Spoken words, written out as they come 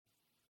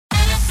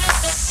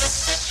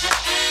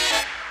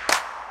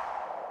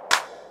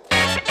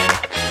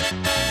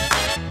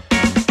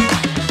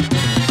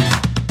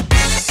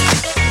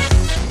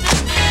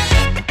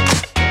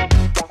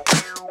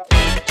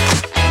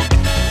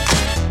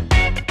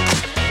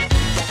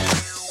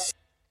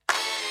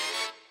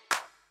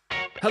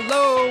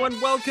Hello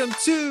and welcome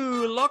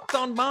to Locked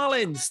On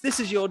Marlins. This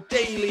is your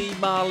daily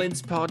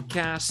Marlins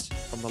podcast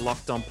from the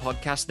Locked On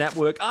Podcast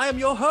Network. I am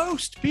your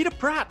host, Peter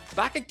Pratt,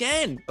 back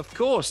again, of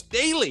course,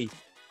 daily.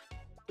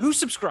 Who's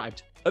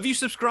subscribed? Have you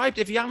subscribed?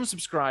 If you haven't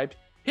subscribed,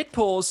 hit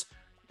pause,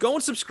 go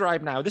and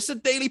subscribe now. This is a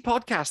daily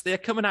podcast. They're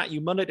coming at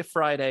you Monday to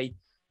Friday,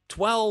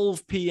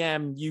 12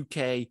 p.m.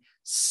 UK,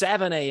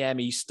 7 a.m.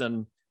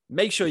 Eastern.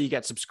 Make sure you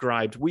get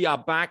subscribed. We are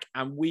back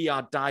and we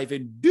are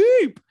diving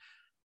deep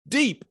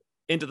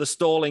into the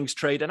Stallings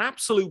trade, an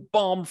absolute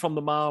bomb from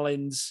the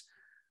Marlins.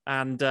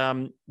 And,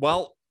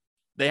 well,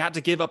 they had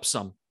to give up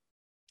some.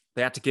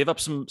 They had to give up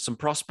some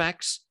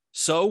prospects.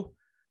 So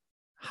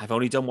I've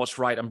only done what's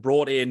right and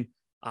brought in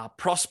our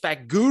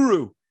prospect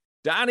guru.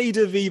 Danny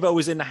DeVivo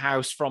is in the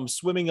house from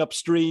Swimming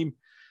Upstream.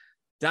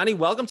 Danny,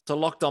 welcome to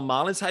Locked On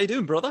Marlins. How you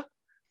doing, brother?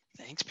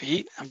 Thanks,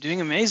 Pete. I'm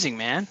doing amazing,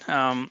 man.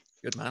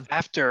 Good, man.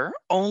 After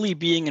only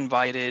being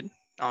invited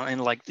in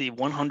like the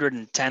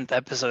 110th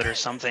episode or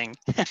something.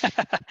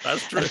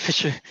 That's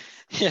true.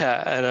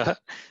 At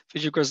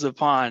Fish Across the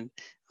Pond.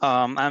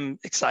 I'm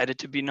excited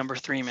to be number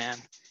 3, man.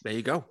 There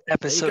you go.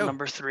 Episode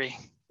number 3.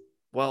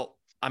 Well,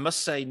 I must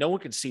say, no one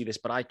can see this,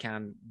 but I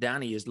can.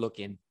 Danny is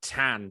looking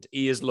tanned.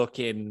 He's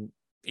looking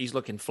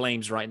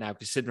flames right now,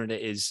 considering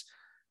it is,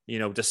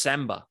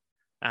 December.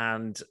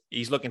 And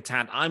he's looking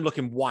tanned. I'm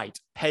looking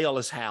white, pale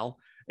as hell.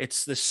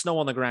 There's snow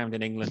on the ground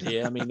in England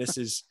here. I mean, this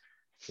is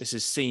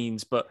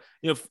scenes, but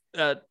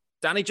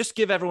Danny, just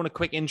give everyone a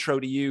quick intro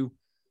to you.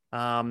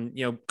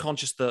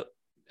 Conscious that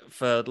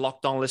for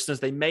Locked On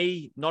listeners, they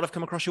may not have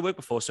come across your work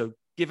before, so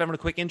give everyone a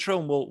quick intro,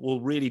 and we'll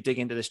really dig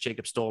into this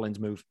Jacob Stallings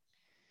move.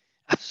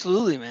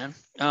 Absolutely, man.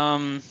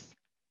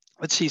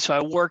 Let's see. So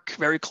I work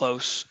very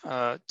close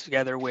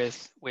together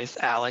with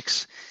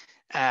Alex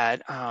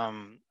at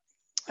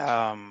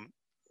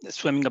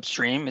Swimming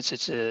Upstream.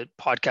 It's a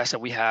podcast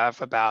that we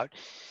have about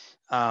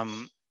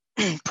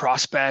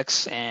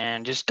prospects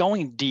and just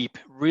going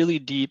really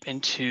deep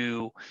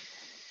into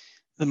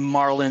the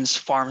Marlins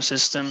farm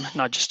system,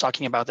 not just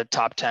talking about the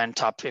top 10,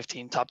 top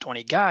 15, top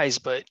 20 guys,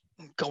 but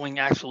going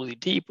absolutely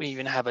deep. We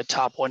even have a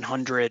top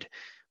 100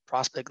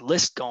 prospect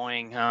list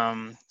going.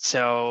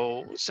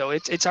 So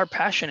it's our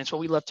passion. It's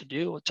what we love to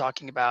do,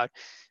 talking about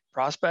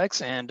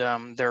prospects and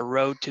their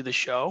road to the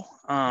show.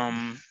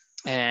 And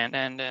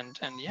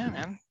yeah,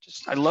 man,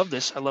 I love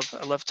this. I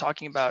love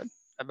talking about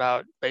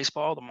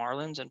baseball, the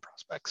Marlins, and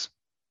prospects.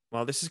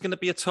 Well, this is going to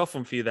be a tough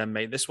one for you then,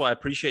 mate. This is why I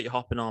appreciate you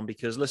hopping on,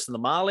 because listen, the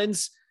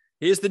Marlins,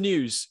 here's the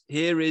news.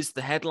 Here is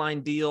the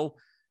headline deal.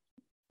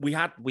 We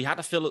had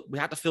to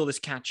fill this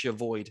catcher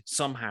void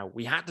somehow.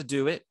 We had to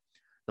do it.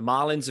 The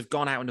Marlins have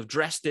gone out and have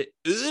addressed it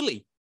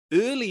early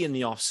in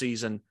the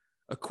offseason,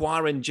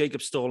 acquiring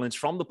Jacob Stallings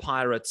from the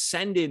Pirates,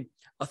 sending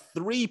a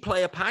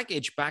 3-player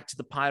package back to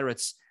the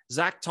Pirates.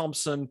 Zach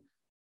Thompson,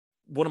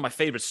 one of my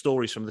favorite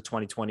stories from the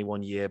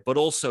 2021 year, but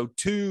also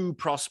 2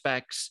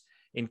 prospects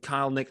in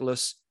Kyle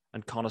Nicholas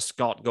and Connor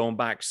Scott going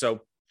back.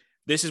 So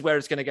this is where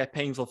it's going to get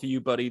painful for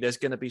you, buddy. There's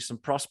going to be some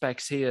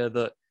prospects here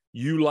that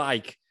you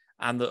like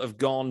and that have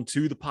gone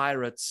to the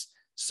Pirates.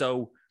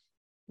 So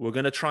we're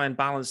going to try and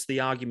balance the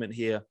argument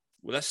here.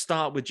 Well, let's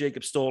start with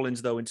Jacob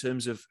Stallings, though, in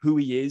terms of who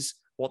he is,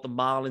 what the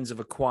Marlins have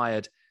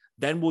acquired.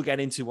 Then we'll get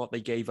into what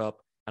they gave up.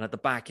 And at the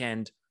back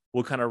end,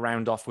 we'll kind of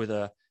round off with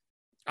a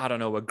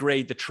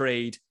grade the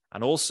trade,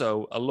 and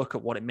also a look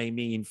at what it may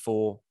mean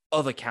for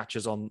other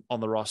catchers on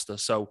the roster.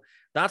 So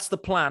that's the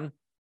plan.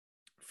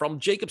 From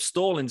Jacob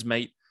Stallings,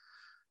 mate,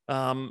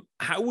 how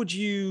would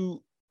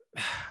you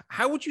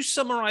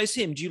summarize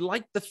him? Do you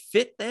like the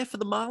fit there for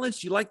the Marlins?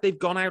 Do you like they've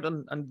gone out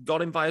and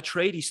got him via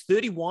trade? He's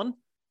 31,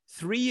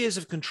 3 years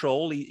of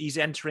control. He's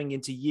entering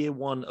into year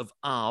 1 of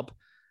ARB.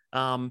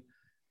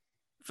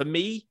 For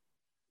me,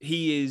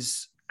 he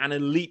is an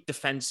elite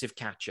defensive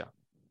catcher.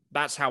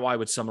 That's how I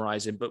would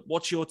summarize him. But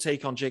what's your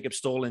take on Jacob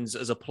Stallings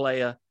as a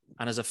player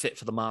and as a fit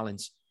for the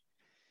Marlins?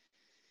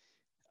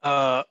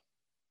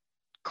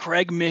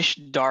 Craig Mish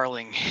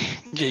darling,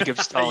 Jacob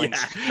Stallings.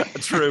 Yeah,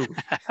 true.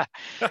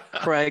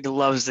 Craig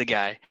loves the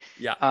guy.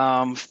 Yeah.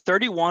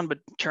 31, but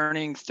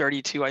turning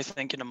 32, I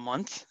think, in a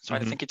month. So I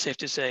think it's safe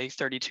to say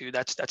 32.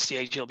 That's the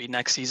age he'll be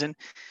next season.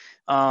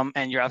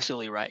 And you're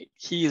absolutely right.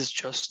 He is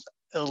just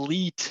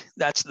elite.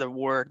 That's the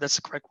word. That's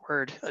the correct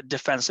word.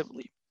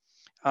 Defensively.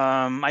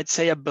 I'd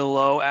say a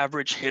below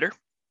average hitter.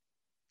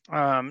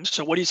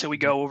 So what do you say we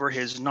go over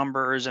his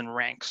numbers and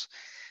ranks?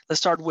 Let's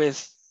start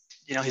with,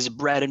 his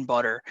bread and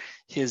butter,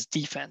 his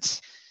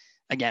defense.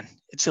 Again,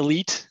 it's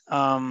elite.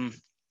 In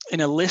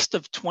a list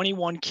of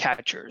 21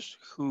 catchers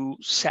who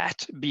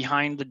sat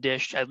behind the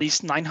dish at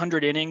least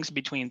 900 innings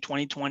between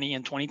 2020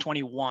 and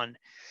 2021,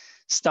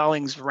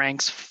 Stallings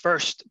ranks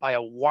first by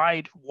a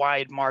wide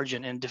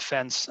margin in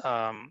defensive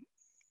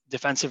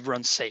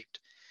runs saved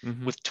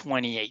with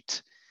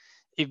 28.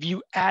 If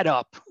you add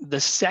up the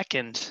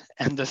second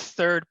and the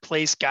third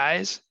place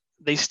guys,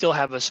 they still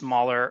have a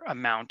smaller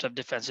amount of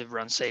defensive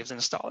run saves than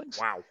Stallings.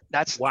 Wow.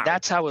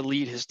 That's how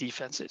elite his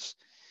defense is.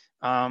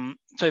 So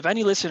if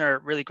any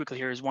listener really quickly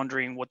here is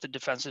wondering what the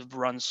defensive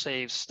run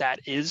save stat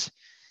is,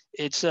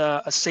 It's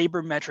a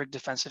sabermetric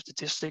defensive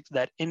statistic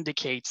that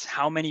indicates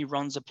how many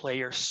runs a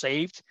player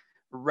saved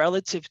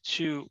relative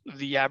to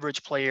the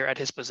average player at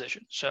his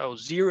position. So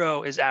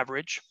 0 is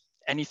average,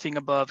 anything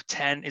above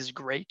 10 is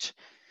great,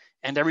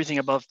 and everything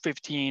above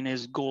 15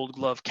 is gold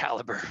glove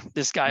caliber.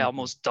 This guy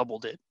almost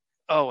doubled it.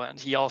 Oh, and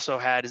he also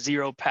had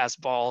 0 pass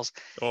balls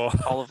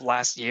all of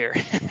last year.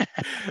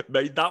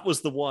 Mate, that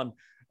was the one.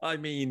 I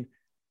mean,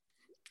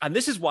 and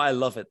this is why I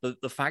love it.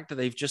 The fact that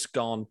they've just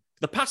gone,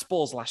 the pass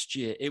balls last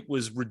year, it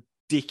was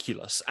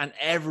ridiculous. And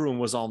everyone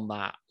was on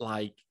that.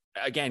 Like,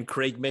 again,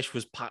 Craig Mish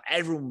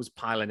everyone was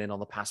piling in on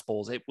the pass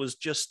balls. It was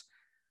just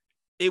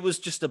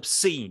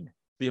obscene,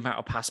 the amount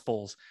of pass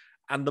balls.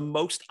 And the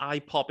most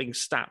eye-popping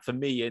stat for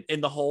me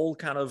in the whole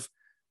kind of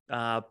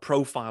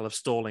profile of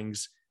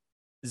Stallings,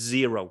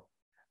 0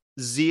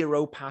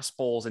 pass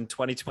balls in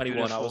 2021.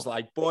 Beautiful. I was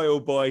like, boy, oh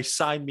boy,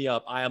 sign me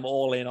up. I am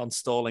all in on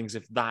Stallings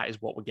if that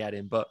is what we're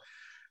getting. But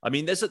I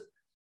mean,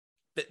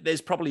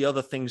 there's probably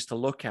other things to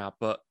look at,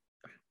 but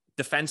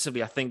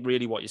defensively, I think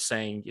really what you're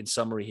saying in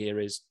summary here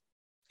is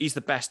he's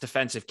the best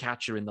defensive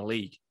catcher in the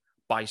league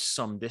by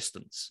some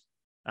distance.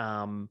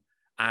 And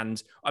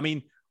I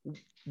mean,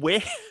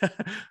 where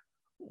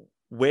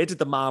did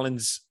the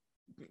Marlins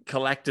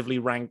collectively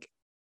rank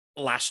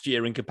last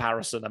year in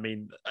comparison? I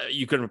mean,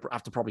 you're going to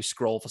have to probably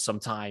scroll for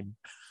some time.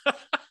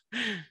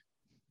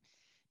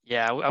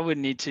 Yeah, I would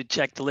need to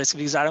check the list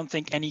because I don't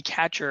think any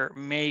catcher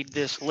made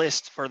this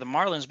list for the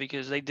Marlins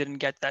because they didn't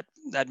get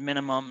that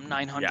minimum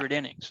 900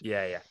 innings.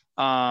 Yeah.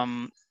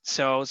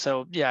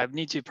 So yeah, I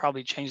need to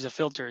probably change the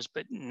filters,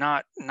 but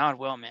not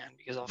well, man,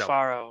 because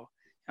Alfaro,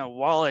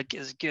 Wallach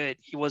is good.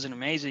 He wasn't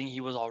amazing.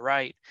 He was all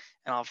right.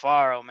 And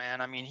Alfaro,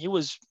 man, I mean, he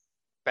was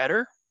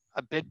better,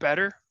 a bit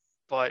better,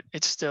 but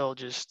it's still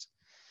just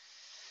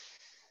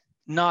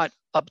not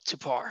up to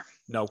par.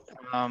 No.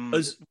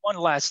 One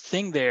last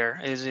thing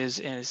there is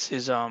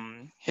his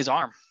arm. His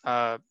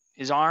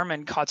arm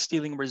and caught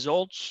stealing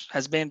results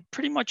has been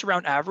pretty much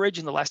around average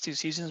in the last 2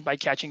 seasons by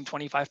catching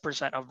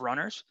 25% of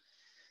runners.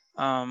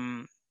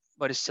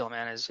 But it's still,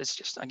 man, it's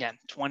just, again,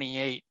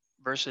 28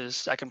 versus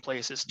second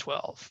place is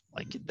 12.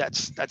 Like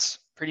that's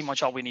pretty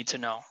much all we need to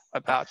know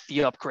about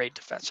the upgrade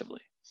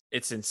defensively.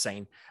 It's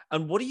insane.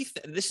 And what do you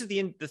think? This is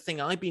the thing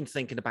I've been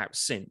thinking about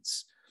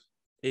since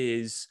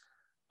is,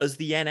 as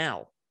the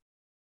NL,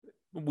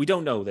 we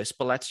don't know this,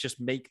 but let's just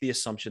make the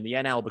assumption the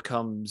NL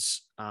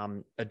becomes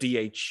a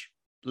DH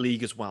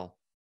league as well.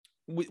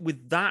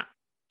 With that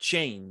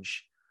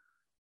change,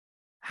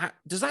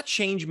 does that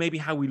change maybe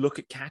how we look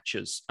at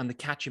catchers and the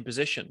catching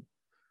position?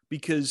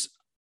 Because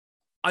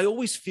I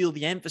always feel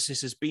the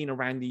emphasis has been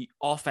around the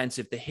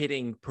offensive, the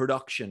hitting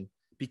production,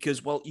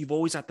 because, well, you've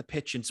always had the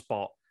pitching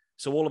spot.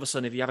 So all of a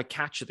sudden, if you have a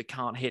catcher that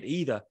can't hit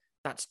either,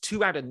 that's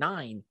 2 out of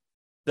 9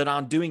 that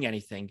aren't doing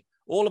anything.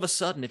 All of a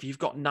sudden, if you've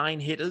got 9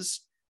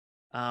 hitters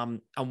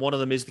and one of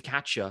them is the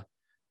catcher,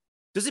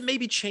 does it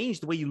maybe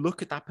change the way you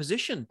look at that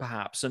position,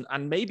 perhaps?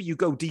 And maybe you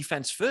go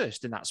defense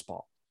first in that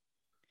spot?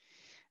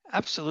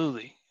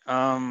 Absolutely.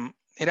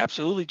 It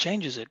absolutely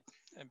changes it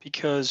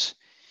because,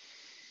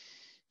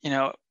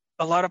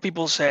 a lot of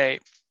people say,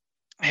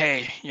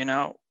 hey,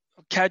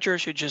 catcher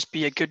should just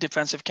be a good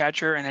defensive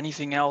catcher and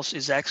anything else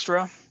is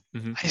extra.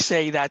 Mm-hmm. I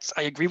say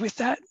I agree with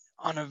that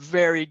on a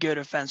very good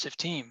offensive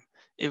team.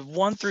 If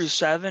 1 through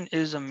 7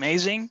 is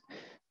amazing,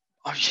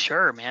 oh,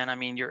 sure, man. I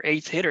mean, your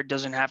 8th hitter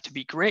doesn't have to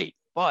be great,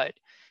 but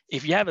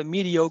if you have a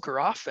mediocre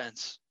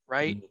offense,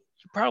 right, mm-hmm.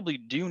 you probably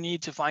do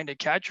need to find a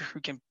catcher who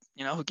can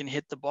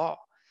hit the ball.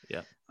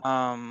 Yeah.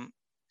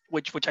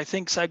 Which I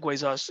think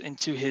segues us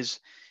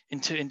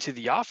into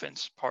the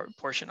offense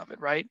portion of it,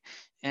 right?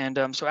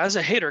 And so as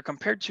a hitter,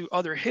 compared to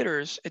other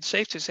hitters, it's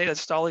safe to say that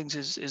Stallings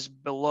is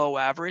below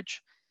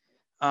average.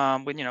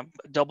 With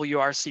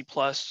WRC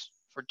plus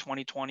for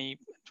 2020,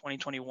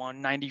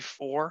 2021,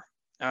 94,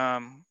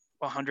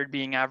 100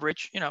 being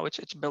average.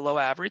 It's below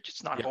average.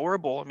 It's not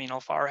horrible. I mean,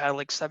 Alfaro had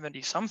like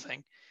 70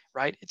 something,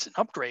 right? It's an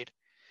upgrade,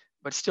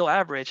 but still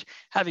average.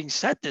 Having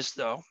said this,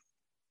 though,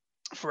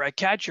 for a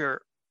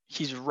catcher,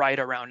 he's right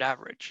around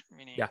average.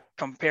 Meaning,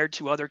 compared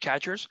to other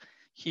catchers,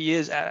 he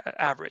is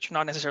average,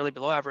 not necessarily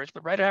below average,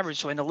 but right average.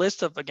 So in a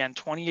list of, again,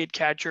 28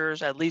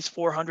 catchers, at least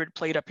 400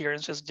 plate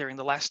appearances during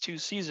the last 2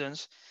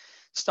 seasons,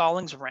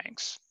 Stallings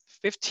ranks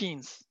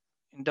 15th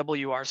in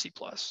WRC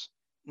plus,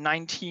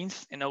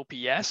 19th in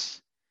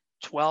OPS,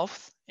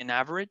 12th in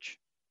average,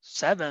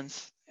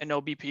 7th in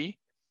OBP,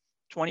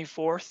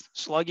 24th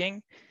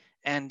slugging,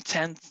 and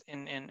 10th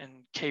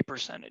in K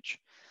percentage.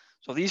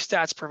 So these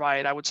stats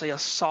provide, I would say, a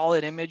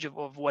solid image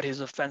of what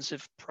his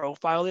offensive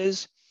profile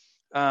is.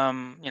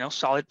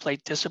 Solid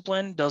plate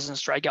discipline, doesn't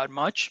strike out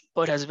much,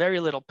 but has very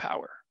little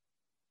power.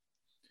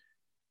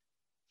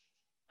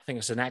 I think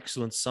it's an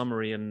excellent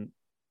summary. And,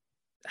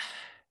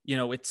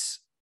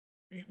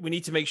 we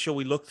need to make sure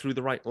we look through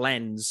the right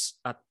lens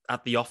at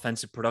the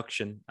offensive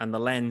production. And the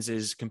lens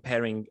is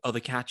comparing other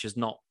catchers,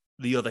 not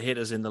the other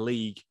hitters in the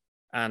league.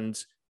 And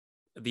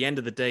at the end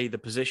of the day, the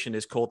position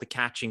is called the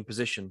catching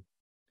position.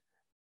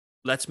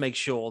 Let's make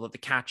sure that the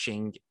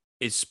catching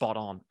is spot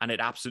on, and it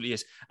absolutely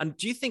is. And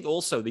do you think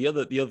also the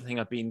other thing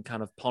I've been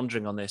kind of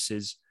pondering on this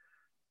is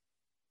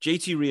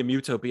JT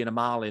Realmuto being a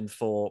Marlin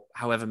for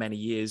however many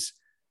years,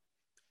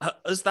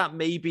 has that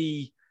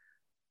maybe,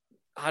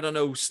 I don't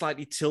know,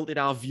 slightly tilted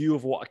our view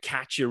of what a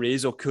catcher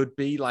is or could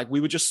be? Like, we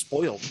were just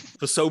spoiled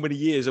for so many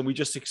years, and we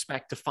just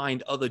expect to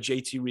find other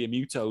JT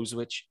Realmutos,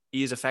 which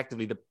he is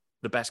effectively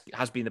the best,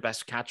 has been the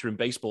best catcher in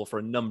baseball for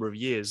a number of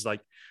years.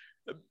 Like,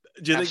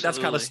 do you think that's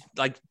kind of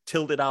like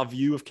tilted our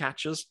view of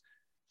catchers?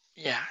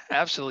 Yeah,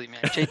 absolutely,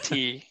 man.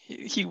 JT,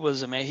 he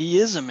was amazing. He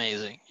is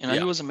amazing.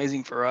 He was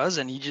amazing for us,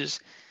 and he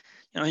just,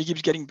 he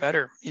keeps getting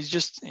better. He's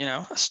just,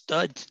 a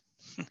stud.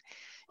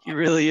 He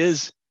really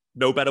is.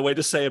 No better way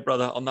to say it,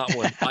 brother, on that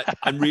one.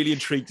 I'm really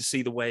intrigued to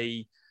see the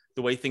way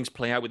things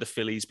play out with the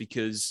Phillies,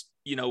 because,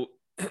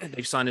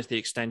 they've signed us the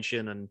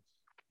extension, and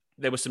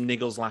there were some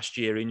niggles last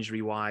year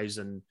injury-wise.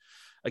 And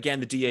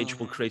again, the DH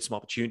will create some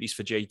opportunities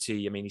for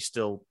JT. I mean,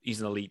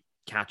 he's an elite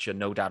catcher,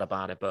 no doubt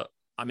about it. But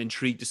I'm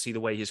intrigued to see the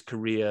way his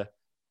career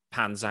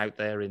pans out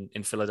there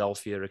in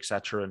Philadelphia,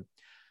 etc. And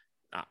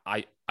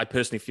I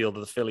personally feel that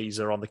the Phillies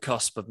are on the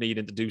cusp of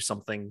needing to do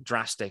something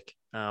drastic,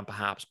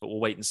 perhaps, but we'll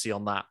wait and see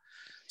on that.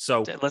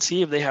 So let's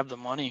see if they have the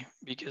money,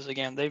 because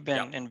again, they've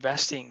been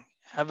investing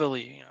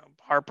heavily.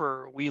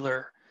 Harper,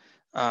 Wheeler,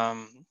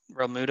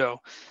 Realmuto.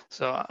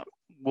 So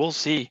we'll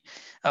see.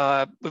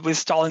 With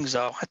Stallings,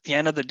 though, at the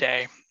end of the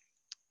day,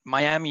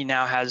 Miami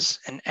now has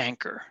an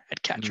anchor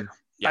at catcher.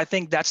 I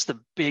think that's the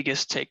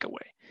biggest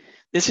takeaway.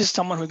 This is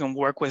someone who can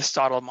work with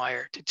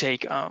Stottlemyre to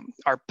take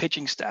our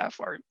pitching staff,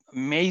 our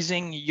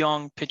amazing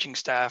young pitching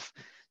staff,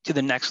 to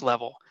the next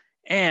level.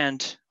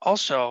 And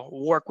also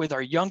work with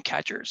our young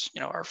catchers,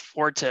 our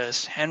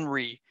Fortes,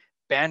 Henry,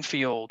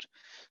 Banfield,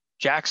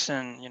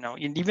 Jackson,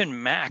 and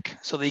even Mac,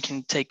 so they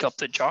can take up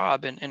the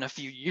job in a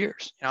few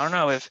years. I don't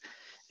know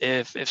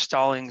if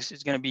Stallings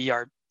is going to be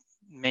our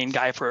main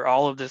guy for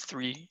all of the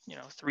three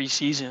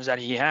seasons that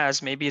he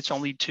has. Maybe it's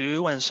only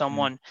 2, and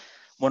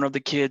one of the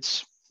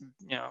kids,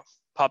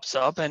 pops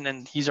up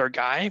and he's our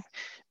guy.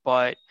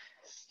 But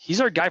he's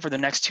our guy for the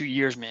next 2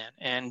 years, man.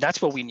 And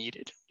that's what we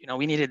needed.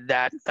 We needed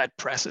that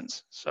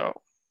presence. So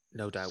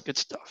no doubt. Good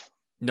stuff.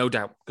 No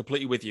doubt.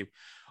 Completely with you.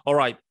 All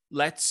right.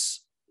 Let's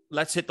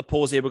hit the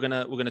pause here. We're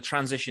gonna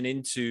transition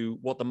into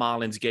what the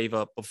Marlins gave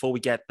up. Before we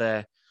get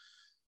there,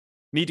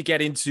 need to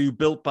get into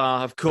Built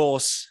Bar, of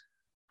course.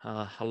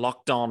 A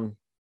locked on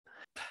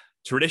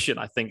tradition,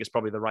 I think, is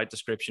probably the right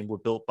description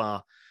with Built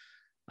Bar.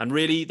 And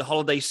really, the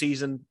holiday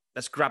season,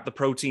 let's grab the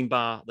protein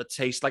bar that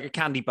tastes like a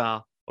candy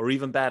bar, or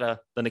even better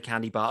than a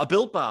candy bar. A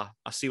Built Bar.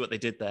 I see what they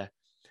did there.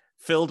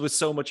 Filled with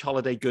so much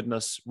holiday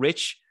goodness,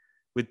 rich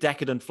with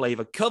decadent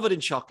flavor, covered in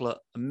chocolate,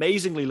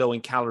 amazingly low in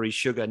calories,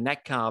 sugar,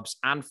 net carbs,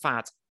 and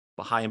fat,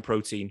 but high in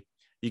protein.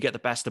 You get the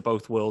best of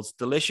both worlds.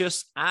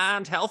 Delicious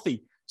and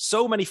healthy.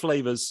 So many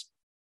flavors,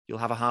 you'll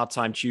have a hard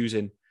time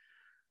choosing.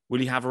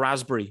 Will you have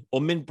raspberry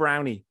or mint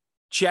brownie,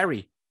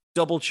 cherry,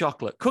 double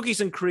chocolate,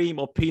 cookies and cream,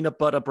 or peanut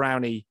butter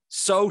brownie?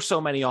 So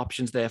many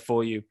options there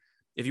for you.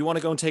 If you want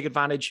to go and take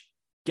advantage,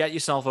 get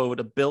yourself over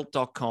to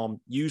built.com,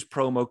 use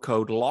promo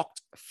code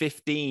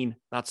LOCKED15,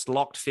 that's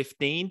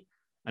LOCKED15,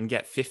 and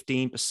get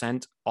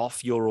 15%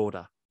 off your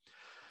order.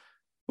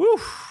 Woo!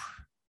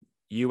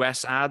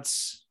 US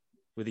ads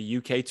with a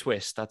UK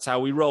twist. That's how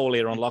we roll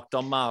here on Locked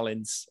On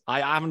Marlins.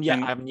 I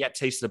haven't yet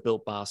tasted a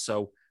Built Bar,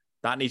 so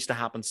that needs to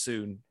happen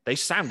soon. They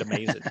sound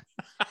amazing.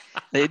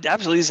 They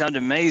absolutely sound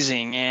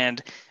amazing.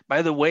 And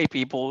by the way,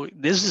 people,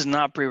 this is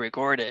not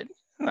pre-recorded.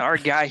 Our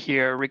guy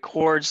here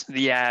records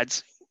the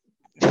ads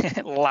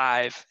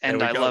live,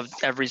 and I loved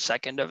every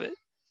second of it.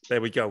 There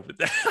we go.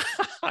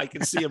 I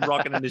can see him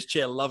rocking in his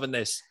chair, loving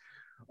this.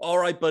 All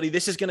right, buddy,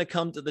 this is going to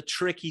come to the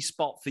tricky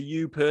spot for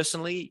you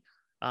personally.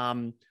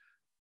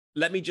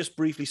 Let me just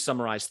briefly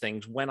summarize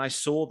things. When I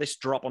saw this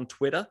drop on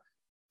Twitter,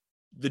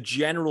 the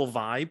general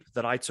vibe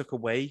that I took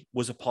away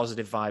was a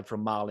positive vibe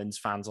from Marlins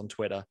fans on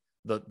Twitter,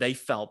 that they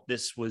felt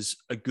this was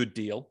a good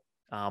deal.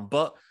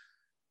 But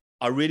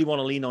I really want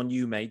to lean on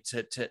you, mate,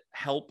 to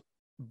help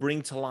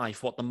bring to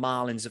life what the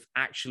Marlins have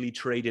actually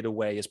traded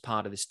away as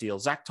part of this deal.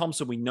 Zach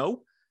Thompson, we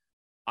know.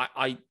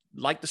 I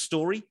like the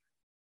story,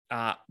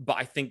 but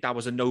I think that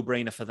was a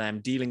no-brainer for them,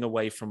 dealing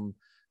away from,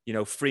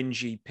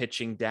 fringy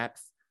pitching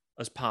depth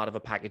as part of a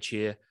package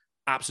here.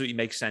 Absolutely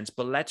makes sense.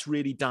 But let's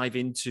really dive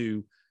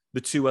into the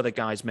 2 other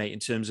guys, mate, in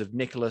terms of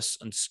Nicholas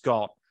and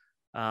Scott.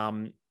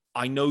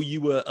 I know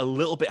you were a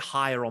little bit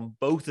higher on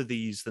both of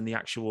these than the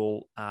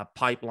actual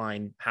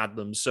pipeline had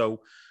them.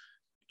 So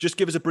just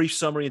give us a brief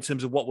summary in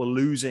terms of what we're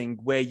losing,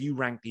 where you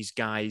rank these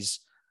guys,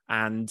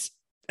 and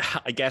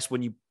I guess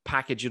when you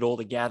package it all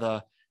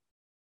together,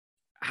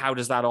 how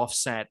does that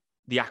offset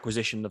the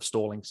acquisition of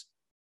Stallings?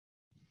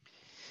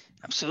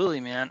 Absolutely,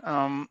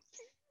 man.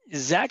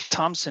 Zach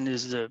Thompson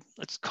is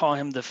let's call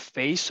him the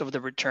face of the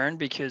return,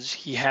 because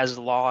he has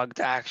logged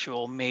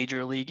actual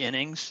major league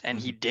innings, and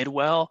he did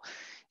well,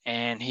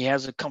 and he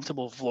has a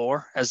comfortable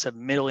floor as a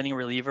middle inning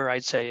reliever.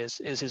 I'd say is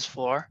his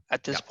floor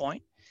at this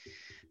point.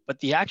 But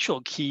the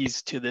actual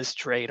keys to this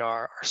trade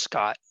are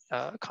Scott,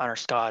 Connor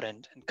Scott,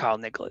 and Kyle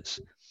Nicholas.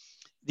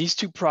 These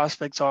two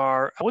prospects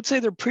are, I would say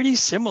they're pretty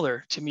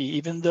similar to me,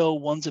 even though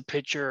one's a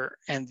pitcher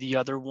and the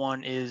other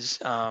one is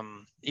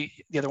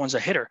the other one's a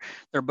hitter.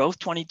 They're both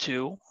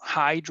 22,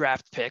 high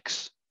draft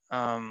picks.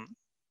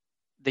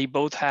 They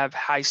both have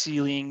high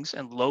ceilings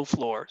and low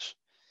floors.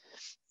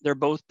 They're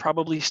both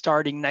probably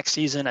starting next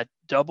season at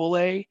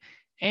AA,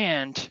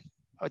 and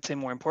I would say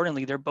more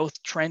importantly, they're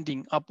both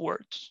trending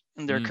upwards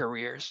in their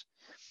careers.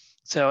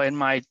 So in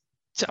my,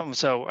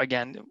 so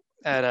again,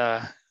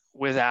 at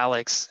with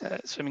Alex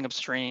swimming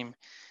upstream,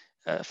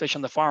 fish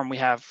on the farm, we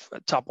have a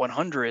top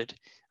 100.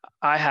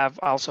 I have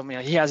also,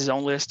 he has his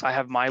own list. I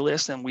have my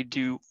list, and we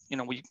do,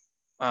 we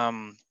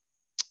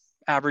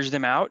average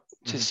them out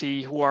to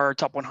see who are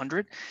top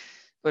 100.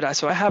 But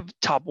so I have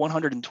top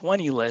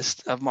 120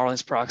 list of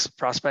Marlins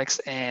prospects,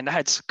 and I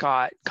had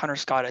Connor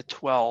Scott at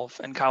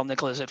 12 and Kyle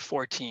Nicholas at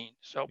 14.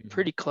 So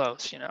pretty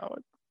close, At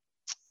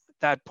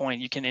that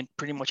point, you can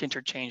pretty much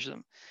interchange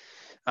them.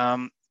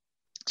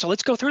 So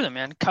let's go through them,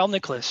 man. Kyle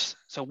Nicholas.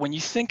 So when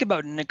you think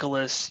about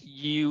Nicholas,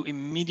 you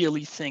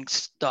immediately think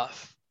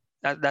stuff.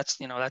 That's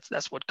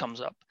what comes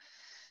up.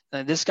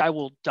 This guy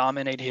will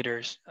dominate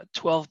hitters.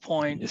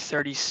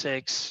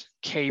 12.36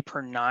 K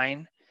per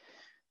 9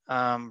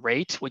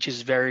 rate, which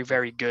is very,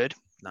 very good.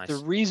 Nice. The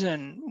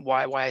reason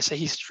why I say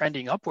he's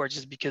trending upwards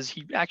is because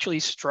he actually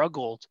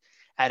struggled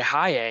at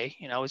high A,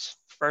 his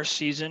first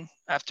season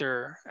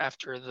after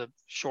the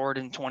short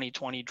in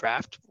 2020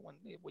 draft,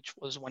 which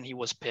was when he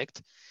was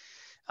picked.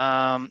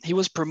 He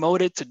was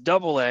promoted to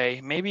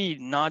AA, maybe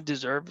not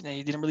deserved.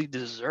 He didn't really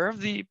deserve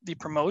the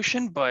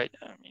promotion, but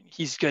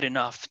he's good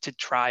enough to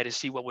try to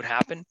see what would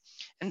happen,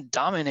 and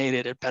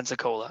dominated at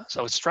Pensacola.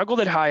 So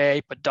struggled at high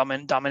A, but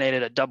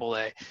dominated at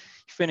AA,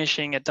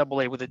 finishing at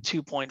AA with a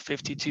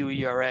 2.52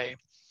 ERA.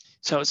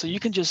 So you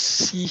can just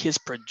see his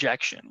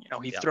projection.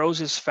 He throws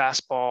his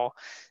fastball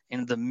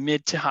in the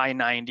mid to high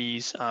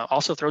 90s.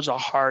 Also throws a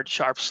hard,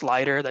 sharp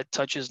slider that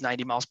touches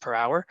 90 miles per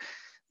hour.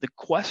 The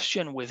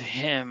question with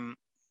him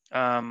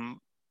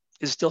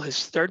is still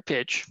his third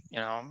pitch.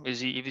 Is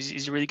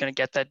he really going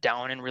to get that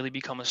down and really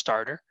become a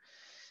starter?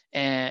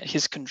 And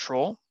his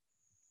control,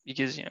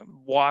 because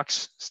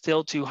walks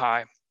still too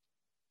high,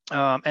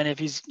 and if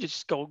he's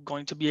just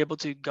going to be able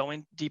to go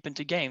in deep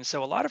into games.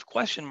 So a lot of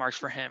question marks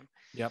for him.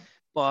 Yep.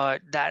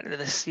 But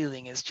the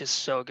ceiling is just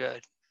so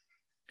good.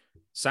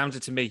 Sounds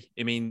it to me.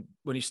 I mean,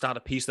 when you start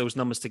to piece those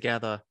numbers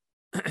together,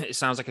 it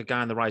sounds like a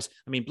guy on the rise.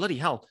 I mean, bloody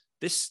hell,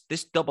 this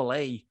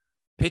AA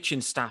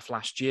pitching staff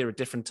last year at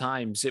different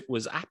times, it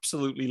was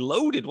absolutely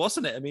loaded,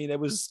 wasn't it? I mean, it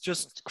was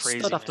just crazy,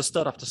 stud after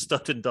stud after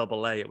stud in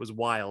AA. It was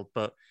wild.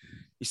 But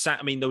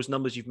those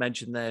numbers you've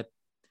mentioned there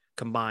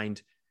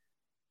combined,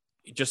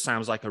 it just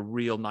sounds like a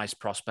real nice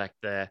prospect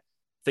there.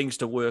 Things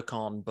to work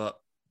on, but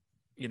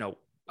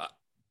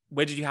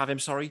where did you have him?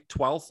 Sorry,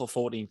 12th or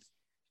 14th?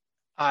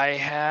 I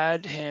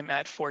had him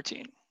at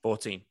 14.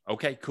 14.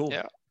 Okay, cool.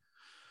 Yeah.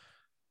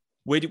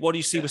 What do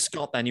you see with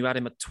Scott then? You had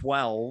him at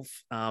 12.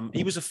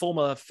 He was a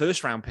former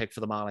first-round pick for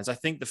the Marlins. I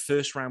think the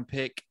first-round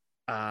pick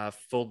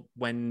for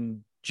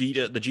when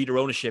the Jeter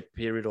ownership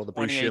period, or the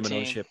Bruce Sherman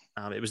ownership,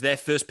 it was their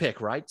first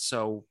pick, right?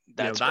 So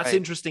that's right.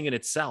 Interesting in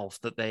itself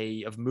that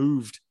they have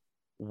moved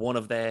one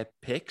of their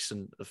picks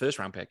and the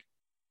first-round pick.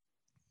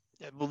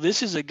 Yeah, well,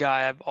 this is a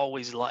guy I've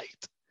always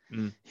liked.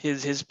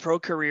 His pro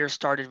career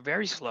started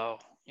very slow.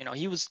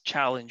 He was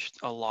challenged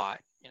a lot.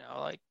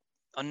 Like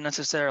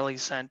unnecessarily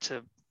sent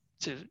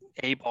to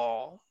A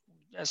ball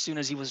as soon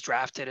as he was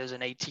drafted as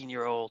an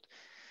 18-year-old.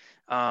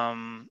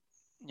 And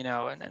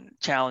then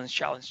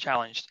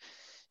challenged.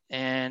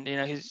 And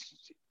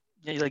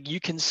you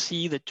can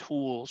see the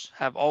tools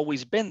have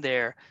always been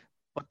there,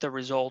 but the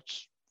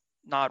results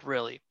not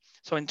really.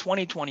 So in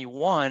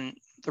 2021,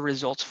 the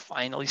results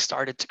finally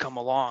started to come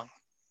along.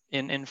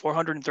 In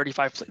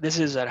 435, this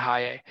is at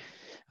high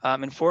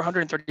A. In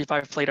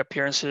 435 plate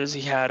appearances,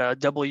 he had a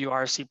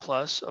WRC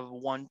plus of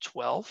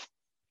 112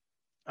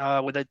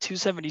 with a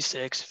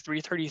 276,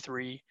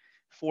 333,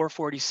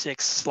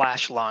 446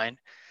 slash line.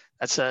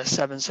 That's a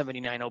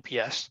 779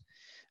 OPS.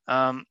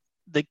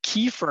 The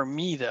key for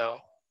me, though,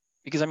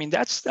 because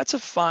that's a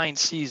fine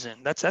season.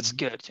 That's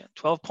good.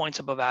 12 points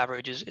above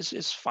average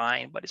is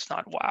fine, but it's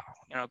not wow,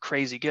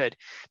 crazy good.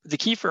 But the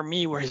key for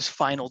me were his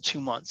final 2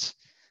 months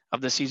of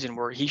the season,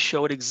 where he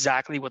showed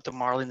exactly what the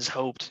Marlins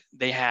hoped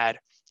they had,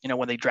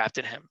 when they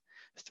drafted him.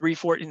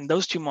 314 in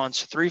those 2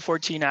 months,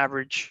 314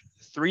 average,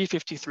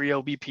 353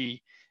 OBP,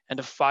 and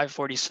a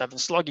 547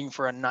 slugging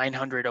for a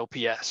 900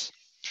 OPS.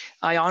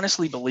 I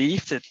honestly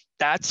believe that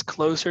that's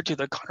closer to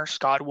the Connor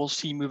Scott we'll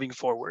see moving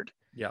forward.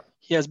 Yeah.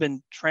 He has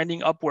been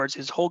trending upwards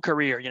his whole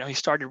career. He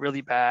started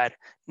really bad.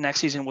 Next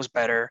season was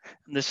better.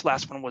 And this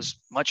last one was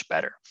much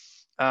better.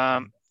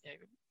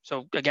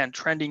 So again,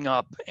 trending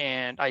up,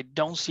 and I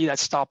don't see that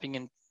stopping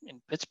in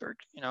Pittsburgh.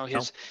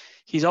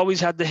 He's always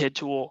had the hit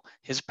tool.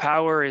 His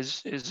power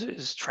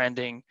is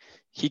trending.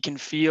 He can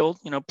field,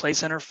 play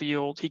center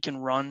field. He can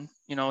run.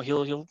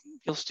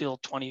 He'll steal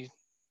 20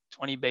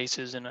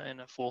 bases in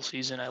a full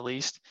season at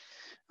least.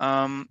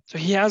 So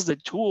he has the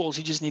tools.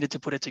 He just needed to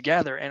put it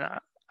together. And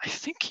I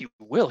think he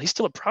will. He's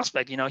still a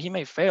prospect. He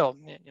may fail.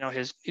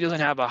 He doesn't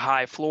have a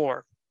high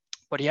floor,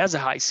 but he has a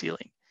high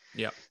ceiling.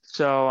 Yeah.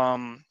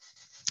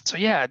 So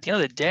yeah, at the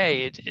end of the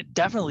day, it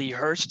definitely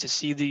hurts to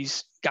see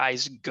these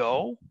guys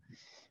go,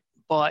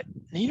 but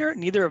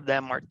neither of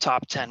them are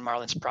top 10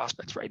 Marlins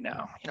prospects right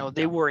now.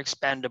 They were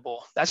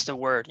expendable. That's the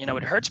word.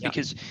 It hurts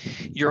because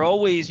you're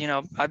always,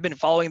 I've been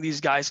following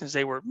these guys since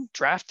they were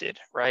drafted,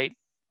 right?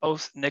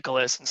 Both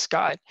Nicholas and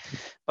Scott,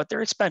 but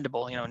they're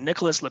expendable.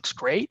 Nicholas looks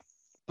great,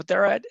 but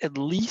there are at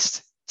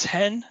least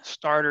 10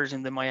 starters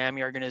in the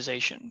Miami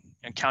organization,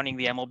 and counting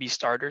the MLB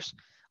starters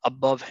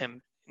above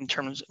him in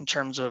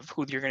terms of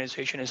who the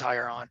organization is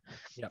higher on.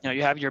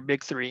 You have your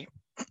big three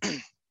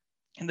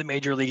in the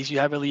major leagues. You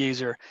have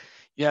Eliezer,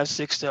 you have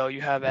Sixto, you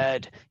have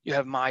Ed, you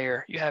have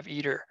Meyer, you have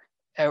Eater,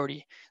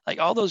 Erdy. Like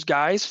all those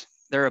guys,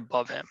 they're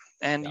above him.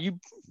 And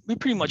we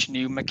pretty much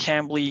knew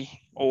McCambley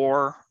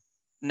or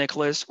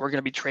Nicholas were going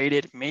to be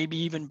traded, maybe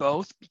even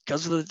both,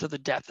 because of the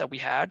depth that we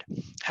have.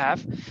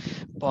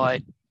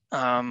 But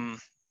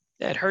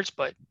it hurts,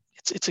 but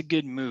it's a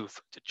good move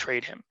to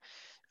trade him.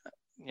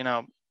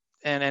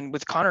 And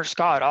with Connor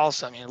Scott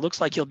also, it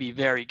looks like he'll be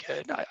very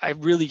good.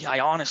 I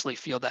honestly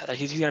feel that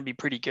he's going to be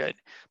pretty good.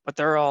 But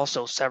there are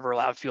also several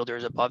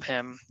outfielders above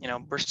him.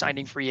 We're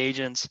signing free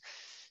agents.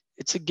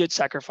 It's a good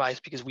sacrifice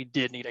because we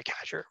did need a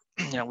catcher.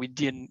 We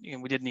did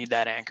need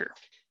that anchor.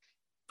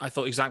 I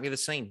thought exactly the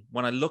same.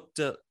 When I looked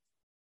at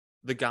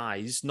the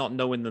guys, not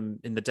knowing them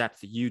in the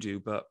depth that you do,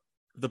 but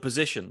the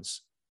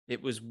positions,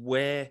 it was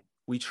where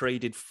we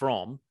traded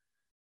from,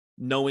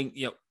 knowing,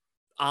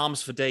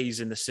 arms for days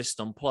in the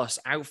system, plus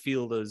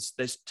outfielders.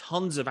 There's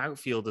tons of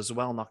outfielders as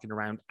well knocking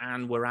around,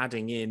 and we're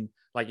adding in,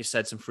 like you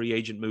said, some free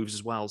agent moves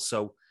as well.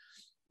 So,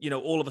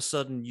 all of a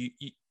sudden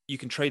you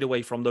can trade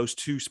away from those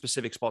two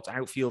specific spots,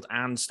 outfield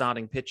and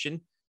starting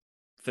pitching.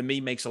 For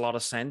me, makes a lot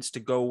of sense to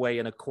go away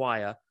and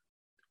acquire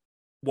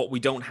what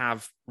we don't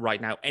have right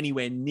now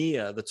anywhere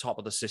near the top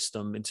of the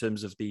system in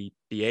terms of the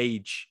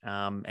age,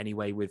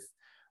 anyway, with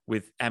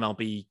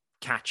MLB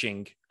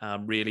catching,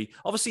 really.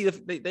 Obviously,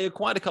 they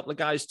acquired a couple of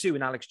guys too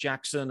in Alex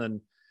Jackson,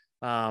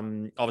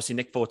 and obviously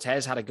Nick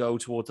Fortes had a go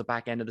towards the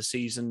back end of the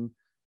season.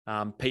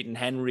 Peyton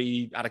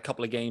Henry had a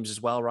couple of games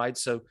as well, right?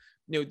 So,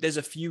 there's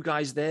a few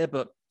guys there,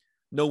 but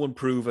no one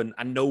proven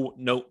and no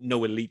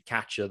elite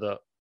catcher that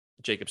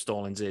Jacob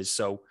Stallings is.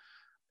 So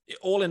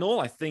all in all,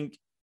 I think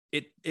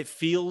it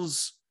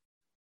feels,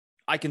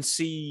 I can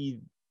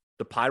see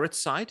the Pirates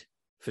side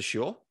for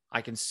sure.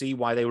 I can see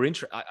why they were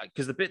interested,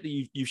 because the bit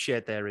that you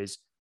shared there is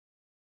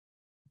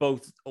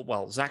both,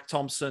 Zach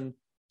Thompson,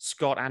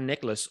 Scott, and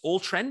Nicholas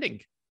all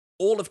trending.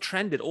 All have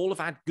trended, all have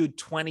had good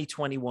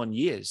 2021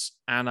 years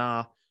and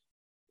are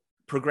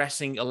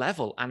progressing a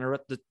level and are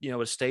at the,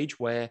 a stage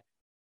where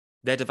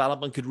their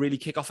development could really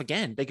kick off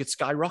again. They could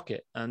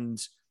skyrocket.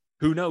 And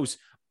who knows,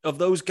 of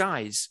those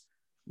guys,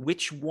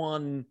 which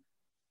one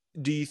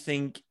do you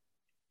think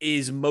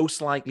is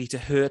most likely to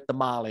hurt the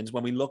Marlins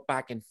when we look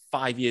back in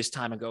 5 years'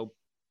 time and go,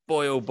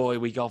 boy, oh boy,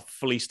 we got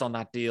fleeced on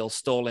that deal.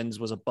 Stallings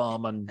was a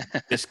bum and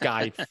this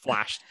guy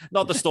flashed.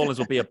 Not that Stallings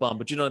will be a bum,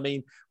 but you know what I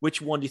mean?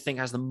 Which one do you think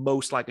has the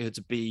most likelihood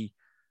to be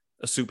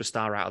a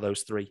superstar out of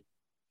those three?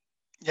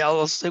 Yeah,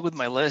 I'll stick with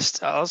my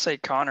list. I'll say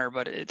Connor,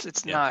 but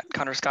it's not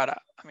Connor Scott.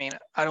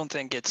 I don't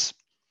think it's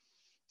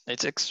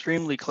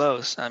extremely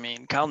close.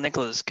 Kyle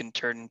Nicholas can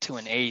turn into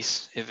an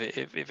ace if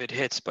it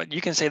hits, but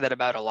you can say that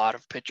about a lot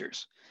of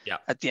pitchers. Yeah.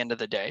 At the end of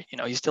the day,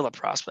 he's still a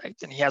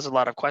prospect and he has a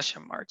lot of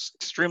question marks.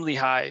 Extremely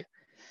high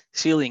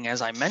ceiling,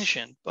 as I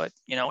mentioned, but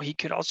he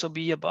could also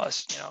be a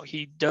bust.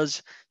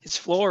 His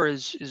floor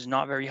is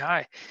not very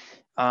high.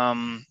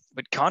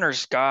 But Connor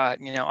Scott,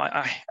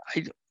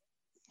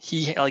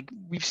 he, like,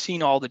 we've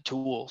seen all the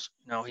tools.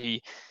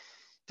 He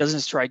doesn't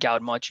strike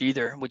out much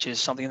either, which is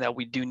something that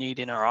we do need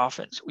in our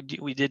offense.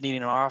 We did need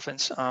in our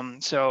offense.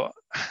 So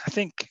I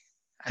think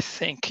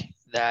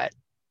that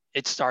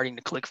it's starting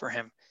to click for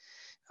him.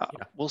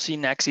 We'll see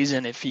next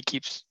season if he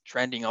keeps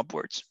trending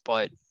upwards.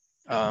 But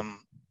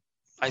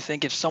I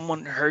think if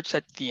someone hurts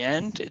at the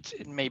end,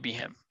 it may be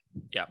him.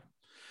 Yeah.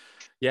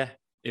 Yeah.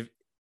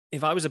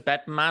 If I was a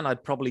bet man,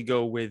 I'd probably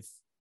go with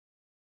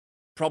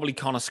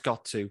Connor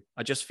Scott too.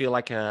 I just feel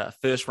like a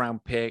first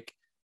round pick,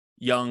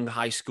 young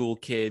high school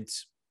kid,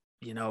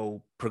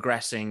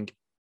 progressing,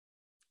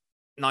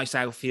 nice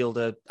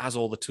outfielder, has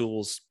all the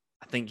tools.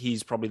 I think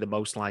he's probably the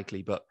most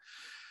likely. But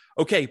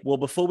okay, well,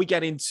 before we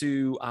get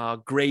into our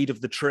grade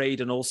of the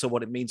trade and also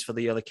what it means for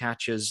the other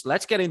catchers,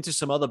 let's get into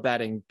some other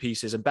betting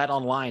pieces. And Bet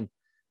Online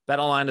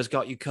has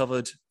got you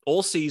covered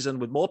all season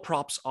with more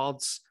props,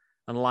 odds,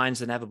 and lines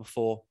than ever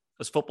before.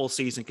 As football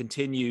season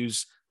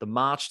continues the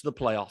march to the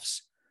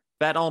playoffs,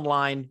 Bet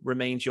Online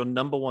remains your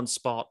number one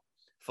spot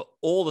for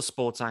all the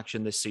sports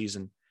action this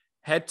season.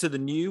 Head to the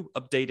new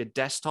updated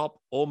desktop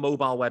or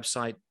mobile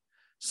website,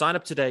 sign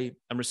up today,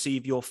 and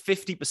receive your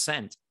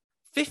 50%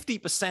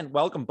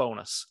 welcome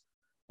bonus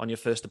on your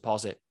first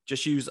deposit.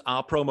 Just use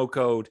our promo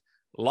code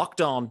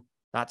Locked On.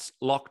 That's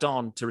Locked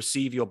On to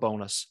receive your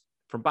bonus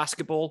from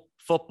basketball,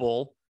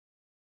 football,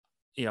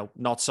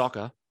 not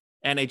soccer,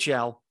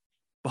 NHL,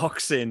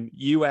 boxing,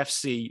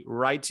 UFC,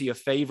 right to your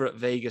favorite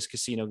Vegas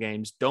casino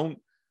games. Don't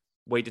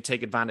wait to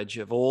take advantage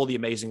of all the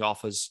amazing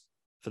offers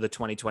for the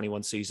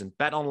 2021 season.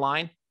 Bet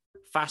online,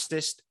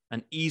 fastest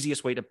and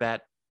easiest way to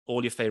bet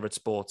all your favorite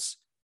sports.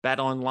 Bet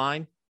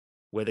online,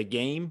 where the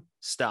game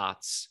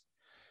starts.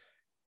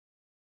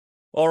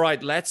 All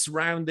right, let's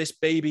round this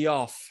baby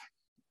off.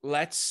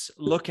 Let's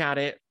look at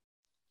it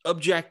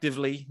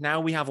objectively.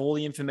 Now we have all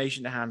the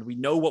information to hand. We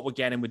know what we're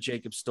getting with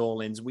Jacob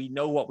Stallings. We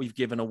know what we've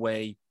given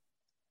away.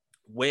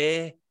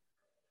 Where's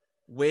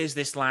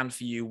this land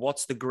for you?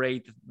 What's the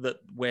grade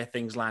where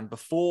things land?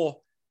 Before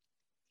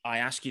I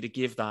ask you to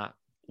give that,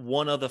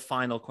 one other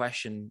final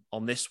question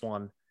on this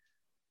one.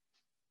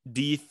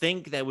 Do you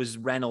think there was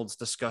Reynolds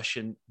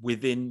discussion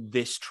within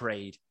this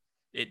trade?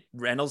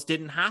 Reynolds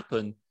didn't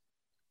happen,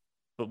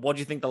 but what do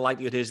you think the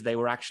likelihood is they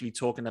were actually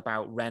talking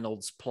about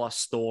Reynolds plus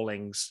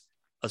Stallings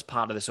as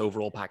part of this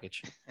overall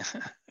package?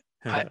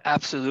 I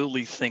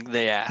absolutely think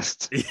they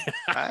asked.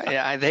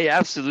 Yeah, they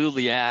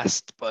absolutely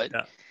asked. But,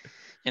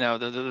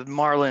 the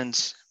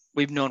Marlins,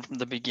 we've known from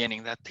the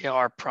beginning that they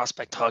are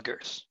prospect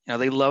huggers.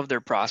 They love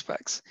their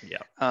prospects.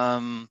 Yeah.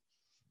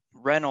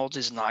 Reynolds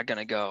is not going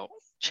to go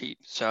cheap.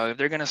 So if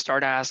they're going to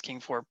start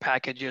asking for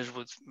packages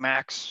with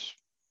Max,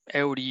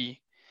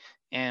 Audi,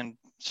 and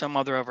some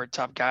other of our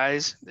top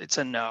guys, it's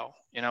a no.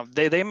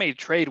 They may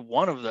trade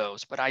one of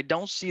those, but I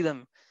don't see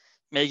them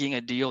making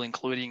a deal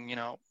including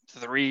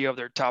 3 of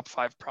their top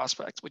 5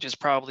 prospects, which is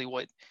probably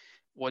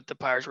what the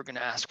Pirates were going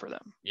to ask for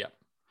them.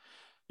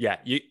 Yeah.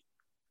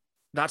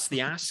 That's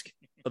the ask.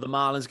 Are the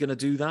Marlins going to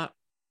do that?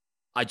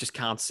 I just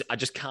can't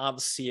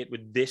see it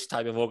with this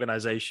type of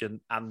organization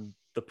and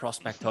the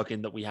prospect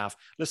hugging that we have.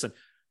 Listen,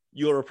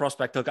 you're a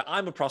prospect hugger.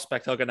 I'm a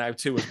prospect hugger now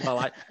too as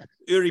well.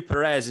 Uri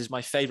Perez is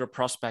my favorite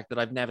prospect that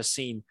I've never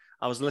seen.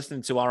 I was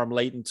listening to Aram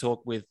Leighton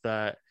talk with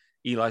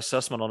Eli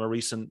Sussman on a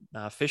recent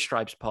Fish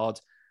Stripes pod,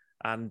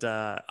 and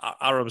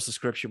Aram's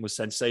description was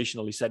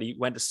sensational. He said he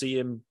went to see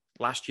him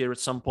last year at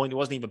some point. He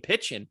wasn't even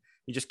pitching.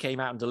 He just came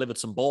out and delivered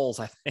some balls,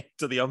 I think,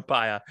 to the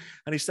umpire.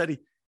 And he said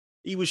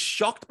he was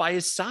shocked by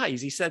his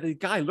size. He said the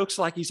guy looks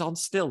like he's on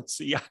stilts.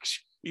 He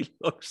actually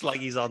looks like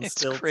he's on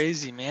stilts. It's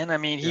crazy, man. I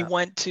mean, he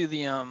went to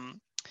the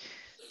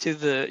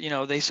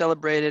they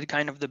celebrated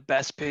kind of the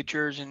best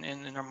pitchers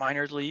in our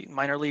minor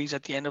leagues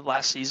at the end of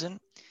last season.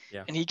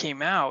 Yeah. And he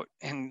came out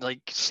and like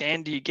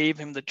Sandy gave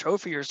him the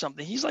trophy or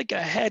something. He's like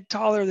a head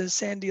taller than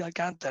Sandy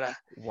Alcantara.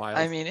 Wild.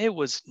 I mean, it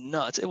was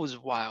nuts. It was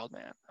wild,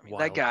 man. I mean,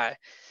 Wild. That guy,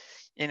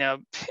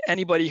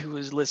 anybody who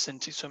has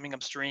listened to Swimming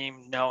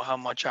Upstream know how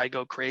much I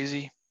go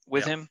crazy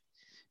with him.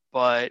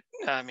 But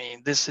I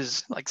mean, this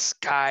is like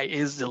sky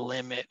is the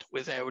limit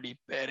with Audi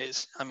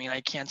Perez. I mean,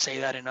 I can't say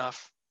that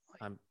enough.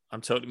 I'm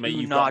totally, mate,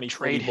 you've got me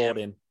fully bought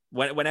in.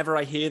 Whenever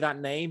I hear that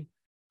name,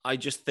 I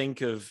just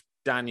think of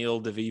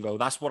Daniel DeVivo.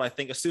 That's what I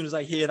think. As soon as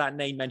I hear that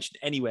name mentioned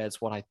anywhere, it's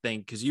what I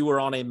think. Because you were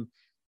on him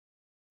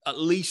at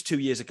least 2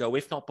 years ago,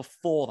 if not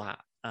before that,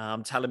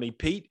 telling me,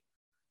 Pete,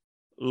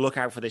 look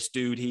out for this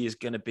dude. He is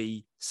going to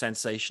be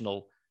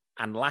sensational.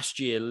 And last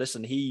year,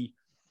 listen,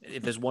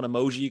 if there's one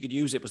emoji you could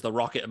use, it was the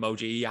rocket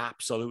emoji. He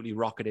absolutely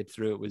rocketed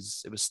through. It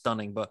was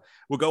stunning. But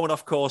we're going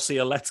off course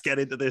here. Let's get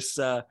into this.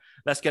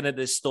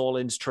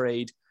 Stallings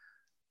trade.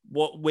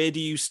 Where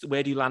do you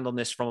land on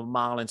this from a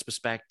Marlins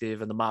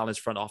perspective and the Marlins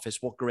front office?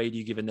 What grade are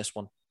you giving this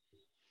one?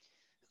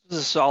 This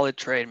is a solid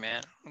trade,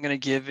 man. I'm going to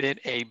give it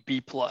a B+.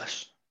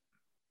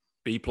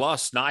 B+,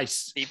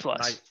 nice. B+.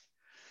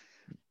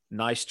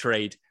 Nice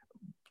trade.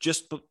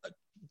 Just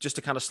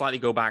to kind of slightly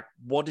go back,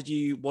 what did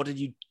you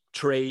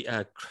trade?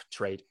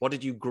 What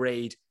did you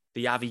grade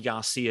the Avi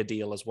Garcia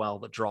deal as well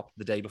that dropped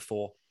the day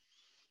before?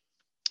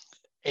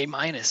 A-.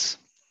 A-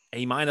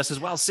 as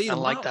well. See, I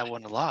like that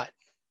one a lot.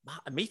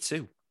 Me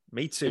too.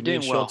 Me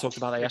and Sean talked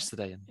about that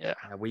yesterday, and yeah,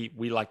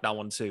 we like that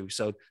one too.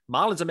 So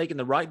Marlins are making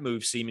the right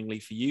move, seemingly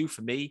for you,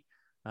 for me,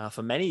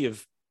 for many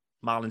of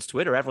Marlins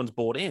Twitter. Everyone's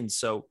bought in.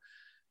 So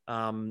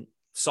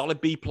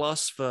solid B+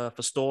 for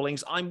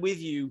Stallings. I'm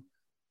with you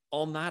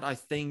on that. I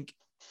think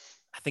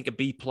a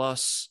B+,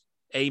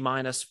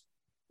 A-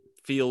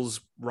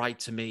 feels right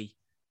to me.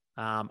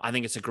 I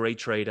think it's a great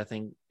trade. I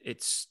think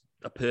it's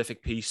a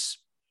perfect piece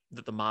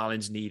that the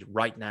Marlins need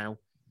right now.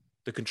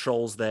 The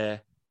control's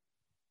there.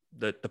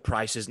 The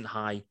price isn't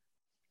high.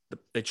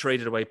 They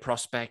traded away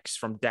prospects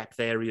from depth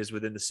areas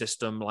within the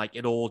system. Like,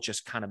 it all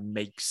just kind of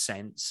makes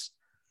sense.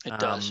 It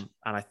does.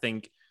 And I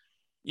think,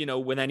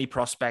 with any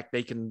prospect,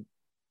 they can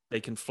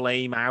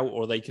flame out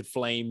or they could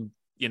flame,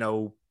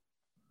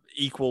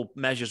 equal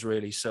measures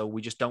really. So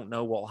we just don't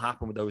know what will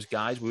happen with those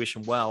guys. We wish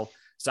them well.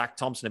 Zach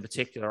Thompson in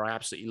particular, I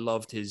absolutely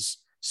loved his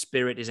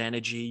spirit, his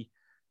energy.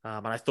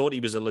 And I thought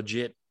he was a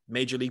legit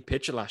major league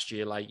pitcher last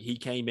year. Like, he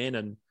came in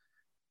and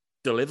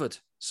delivered.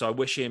 So I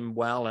wish him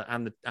well,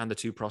 and the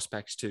 2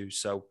 prospects too.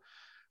 So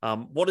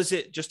what is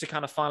it, just to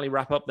kind of finally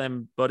wrap up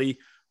then, buddy,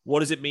 what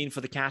does it mean for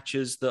the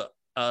catchers that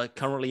are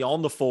currently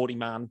on the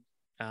 40-man?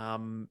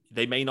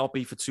 They may not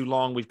be for too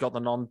long. We've got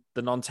the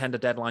non-tender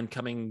deadline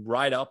coming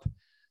right up.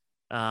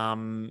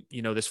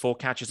 There's 4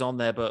 catchers on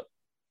there, but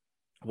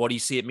What do you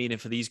see it meaning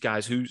for these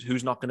guys?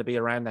 Who's not going to be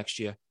around next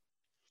year?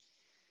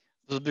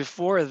 But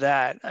before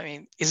that, I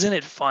mean, isn't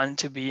it fun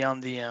to be on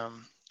the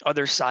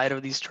other side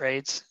of these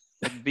trades?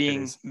 Like It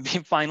is.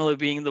 finally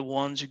being the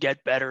ones who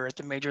get better at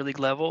the major league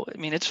level. I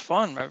mean, it's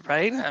fun,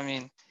 right? I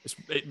mean,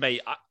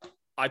 Mate,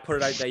 I put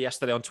it out there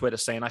yesterday on Twitter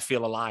saying I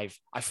feel alive.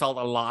 I felt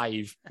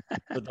alive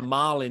that the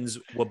Marlins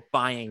were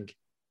buying.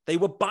 They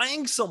were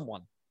buying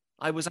someone.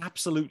 I was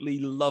absolutely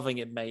loving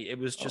it, mate. It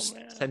was just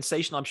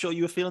sensational. I'm sure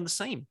you were feeling the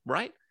same,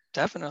 right?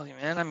 Definitely,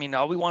 man. I mean,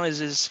 all we want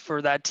is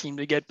for that team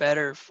to get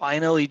better.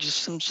 Finally,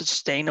 just some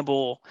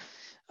sustainable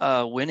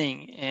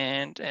winning,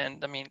 and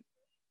I mean,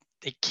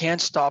 they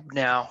can't stop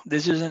now.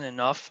 This isn't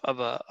enough of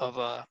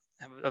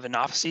an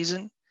off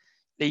season.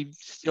 They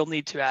still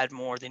need to add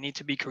more. They need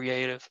to be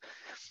creative.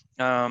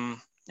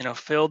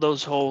 Fill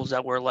those holes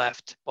that were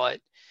left. But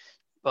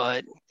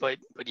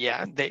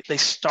yeah, they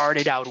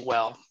started out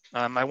well.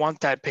 I want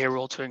that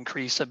payroll to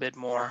increase a bit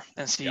more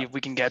and see if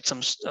we can get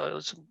some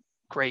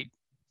great,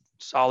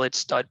 solid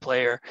stud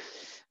player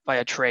by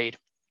a trade.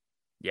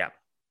 Yeah,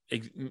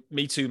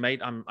 me too,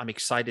 mate. I'm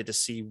excited to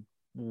see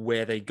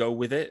where they go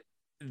with it.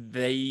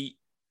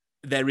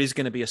 There is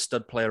going to be a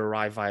stud player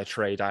arrive via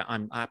trade.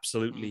 I'm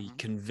absolutely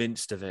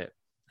convinced of it.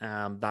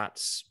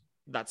 That's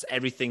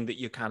everything that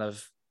you're kind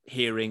of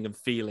hearing and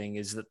feeling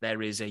is that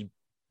there is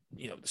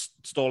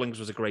Stallings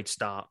was a great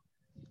start,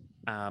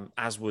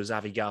 as was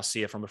Avi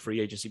Garcia from a free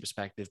agency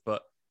perspective,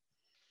 but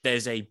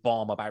there's a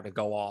bomb about to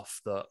go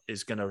off that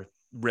is going to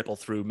ripple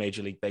through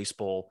Major League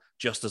Baseball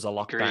just as a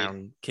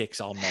lockdown kicks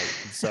on, mate.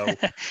 And so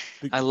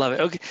I love it.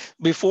 Okay,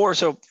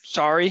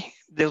 sorry,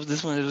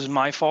 this one was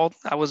my fault.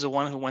 I was the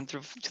one who went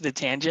through to the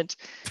tangent,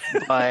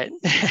 but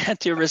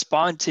to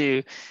respond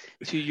to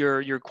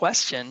your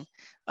question,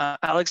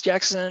 Alex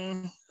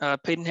Jackson,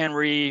 Peyton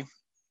Henry,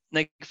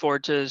 Nick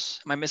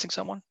Fortes. Am I missing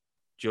someone?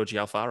 Georgie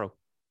Alfaro.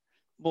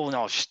 Well,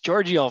 no,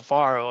 Georgie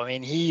Alfaro. I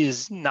mean, he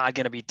is not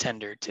going to be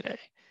tendered today.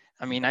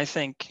 I mean, I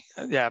think,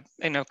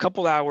 in a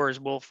couple hours,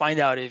 we'll find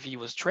out if he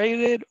was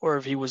traded or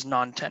if he was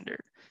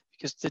non-tendered.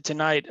 Because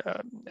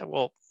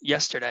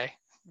yesterday,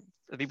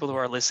 the people who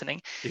are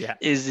listening,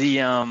 is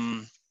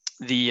the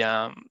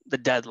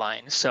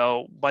deadline.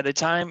 So by the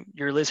time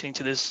you're listening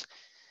to this,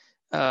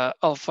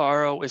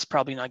 Alfaro is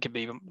probably not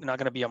going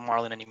to be a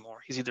Marlin anymore.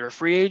 He's either a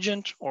free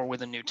agent or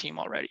with a new team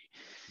already.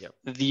 Yep.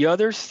 The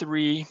other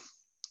three,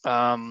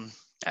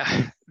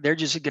 they're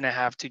just going to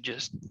have to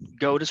just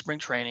go to spring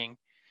training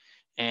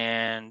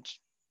and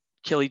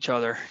kill each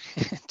other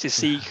to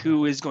see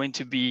who is going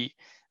to be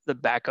the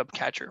backup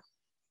catcher.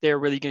 They're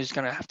really just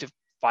going to have to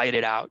fight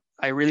it out.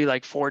 I really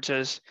like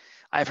Fortes.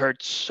 I've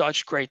heard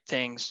such great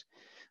things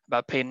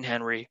about Peyton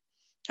Henry.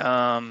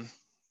 And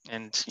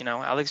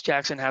Alex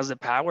Jackson has the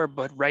power,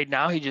 but right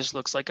now he just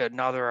looks like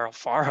another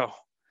Alfaro.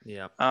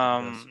 Yeah.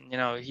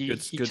 He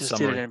just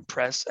didn't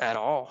impress at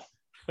all.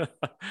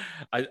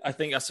 I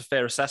think that's a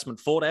fair assessment.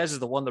 Fortes is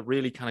the one that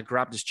really kind of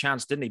grabbed his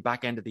chance, didn't he?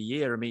 Back end of the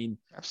year. I mean,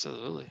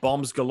 absolutely.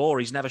 Bombs galore.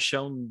 He's never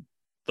shown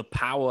the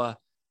power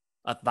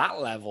at that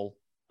level.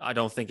 I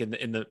don't think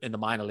in the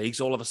minor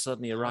leagues. All of a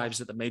sudden he arrives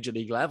at the major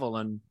league level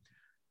and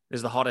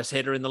is the hottest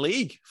hitter in the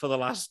league for the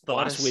last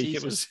week.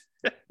 It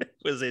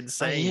was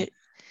insane.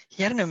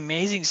 He had an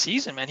amazing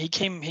season, man. He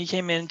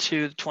came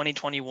into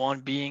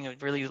 2021 being a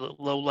really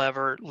low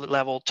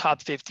level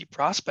top 50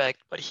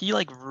 prospect, but he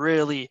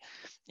really,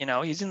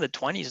 he's in the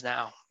 20s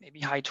now, maybe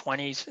high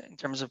 20s in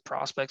terms of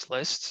prospects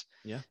lists.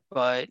 Yeah.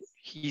 But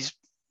he's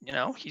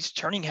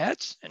turning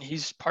heads and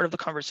he's part of the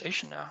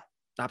conversation now.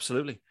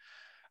 Absolutely.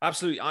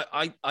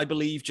 I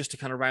believe, just to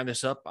kind of round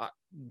this up,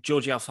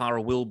 Georgie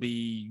Alfaro will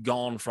be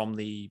gone from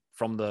the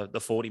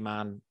 40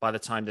 man by the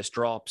time this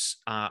drops.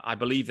 I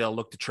believe they'll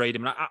look to trade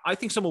him. And I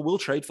think someone will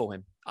trade for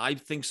him. I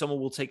think someone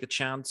will take the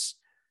chance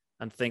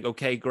and think,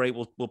 okay, great,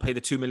 we'll pay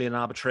the $2 million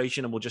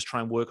arbitration and we'll just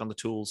try and work on the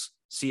tools.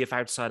 See if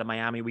outside of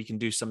Miami we can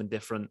do something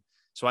different.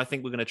 So I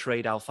think we're going to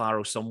trade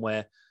Alfaro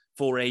somewhere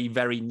for a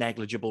very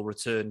negligible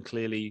return.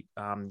 Clearly,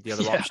 the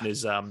other option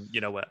is,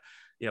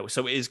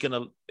 so it's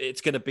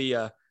gonna be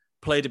a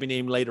player to be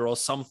named later or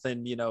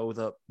something,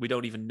 that we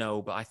don't even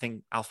know. But I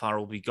think Alfaro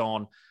will be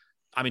gone.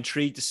 I'm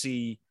intrigued to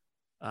see,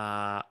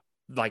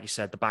 like you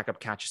said, the backup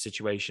catcher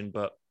situation.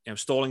 But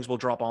Stallings will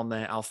drop on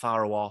there,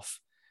 Alfaro off,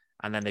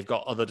 and then they've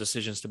got other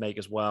decisions to make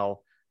as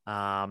well.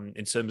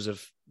 In terms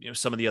of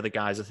some of the other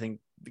guys, I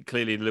think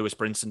clearly the Lewis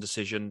Brinson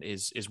decision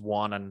is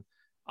one, and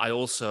I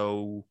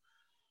also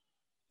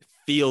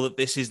feel that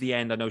this is the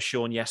end. I know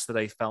Sean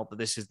yesterday felt that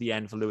this is the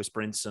end for Lewis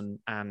Brinson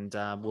and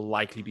will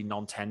likely be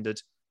non-tendered.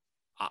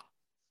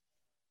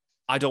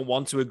 I don't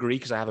want to agree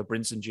because I have a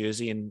Brinson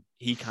jersey and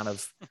he kind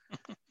of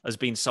has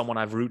been someone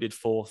I've rooted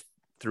for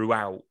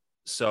throughout.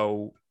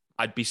 So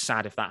I'd be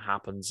sad if that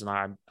happens.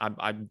 And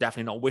I'm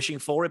definitely not wishing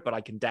for it, but I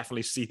can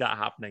definitely see that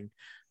happening.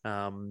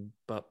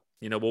 But,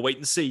 we'll wait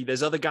and see.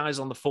 There's other guys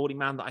on the 40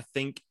 man that I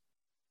think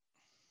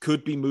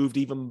could be moved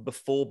even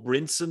before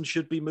Brinson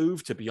should be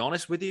moved, to be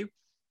honest with you.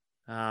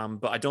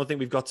 But I don't think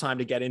we've got time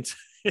to get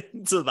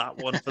into that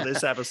one for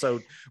this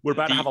episode. We're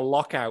about to have a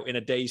lockout in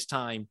a day's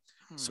time.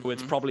 So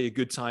it's probably a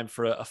good time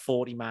for a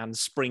 40-man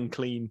spring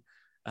clean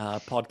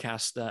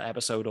podcast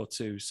episode or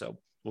two. So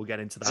we'll get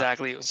into that.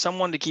 Exactly.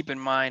 Someone to keep in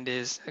mind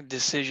is big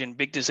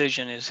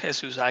decision is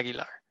Jesus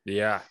Aguilar.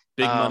 Yeah.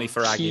 Big money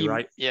for Aggie,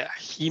 right? Yeah.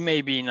 He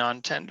may be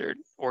non-tendered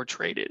or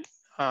traded.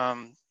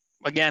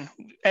 Again,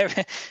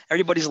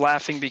 everybody's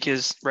laughing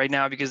because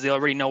they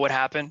already know what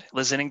happened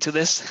listening to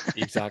this.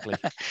 Exactly.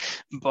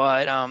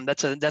 But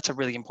that's a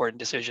really important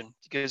decision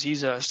because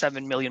he's a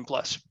 $7 million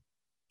plus.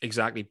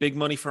 Exactly. Big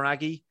money for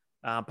Aggie.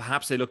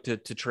 Perhaps they look to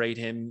trade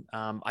him.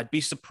 I'd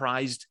be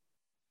surprised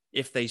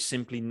if they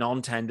simply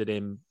non-tendered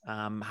him,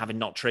 having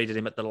not traded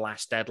him at the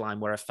last deadline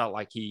where I felt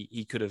like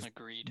he could have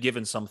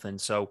given something.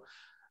 So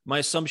my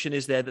assumption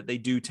is there that they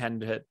do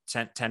tender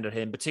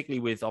him, particularly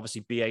with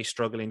obviously BA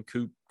struggling,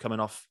 Coop coming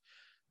off,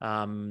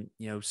 some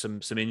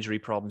injury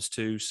problems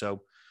too.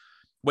 So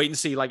wait and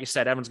see. Like I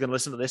said, everyone's going to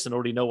listen to this and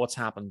already know what's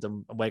happened,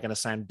 and we're going to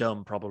sound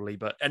dumb probably.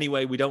 But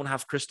anyway, we don't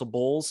have crystal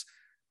balls.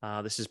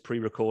 This is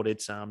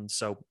pre-recorded,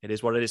 so it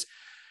is what it is.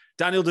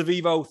 Daniel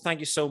DeVivo, thank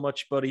you so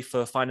much, buddy,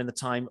 for finding the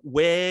time.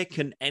 Where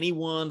can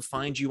anyone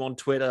find you on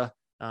Twitter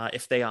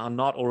if they are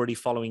not already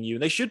following you?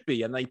 They should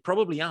be, and they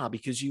probably are,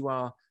 because you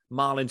are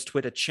Marlins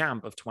Twitter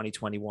champ of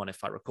 2021,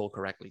 if I recall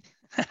correctly.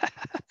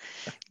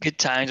 Good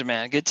times,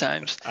 man. Good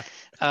times.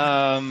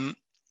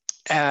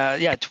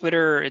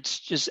 Twitter, it's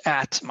just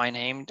at my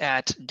name,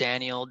 at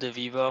Daniel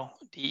DeVivo,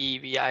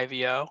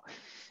 DEVIVO.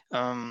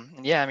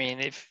 I mean,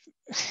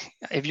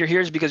 if you're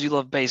here, it's because you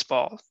love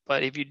baseball.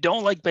 But if you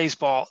don't like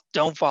baseball,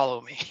 don't follow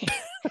me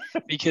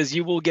because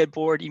you will get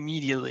bored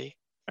immediately.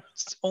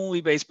 It's only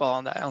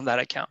baseball on that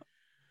account.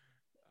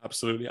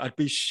 Absolutely. I'd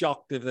be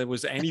shocked if there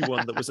was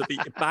anyone that was at the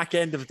back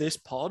end of this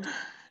pod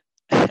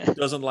who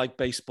doesn't like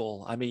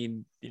baseball. I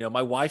mean,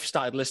 my wife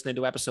started listening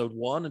to episode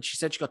 1 and she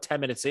said she got 10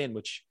 minutes in,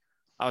 which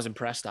I was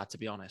impressed at, to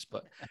be honest.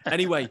 But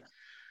anyway,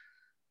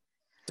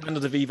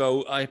 Daniel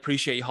DeVivo, I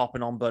appreciate you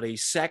hopping on, buddy.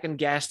 Second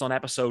guest on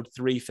episode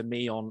 3 for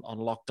me on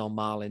Locked On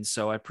Marlins.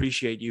 So I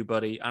appreciate you,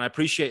 buddy. And I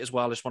appreciate as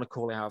well, I just want to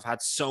call it out, I've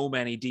had so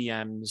many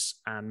DMs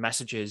and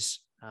messages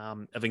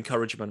of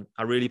encouragement.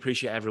 I really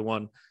appreciate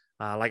everyone.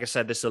 Like I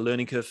said, this is a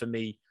learning curve for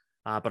me,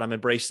 but I'm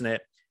embracing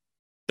it.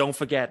 Don't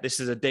forget, this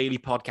is a daily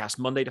podcast,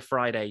 Monday to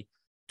Friday,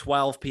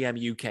 12 p.m.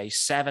 UK,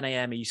 7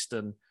 a.m.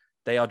 Eastern.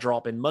 They are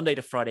dropping Monday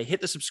to Friday.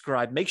 Hit the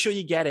subscribe. Make sure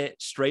you get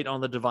it straight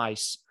on the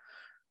device.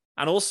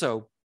 And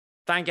also,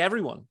 thank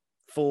everyone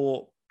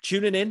for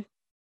tuning in,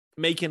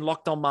 making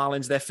Locked On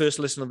Marlins their first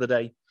listen of the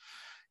day.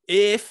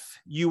 If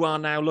you are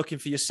now looking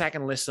for your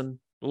second listen,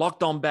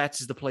 Locked On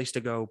Bets is the place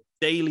to go.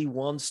 Daily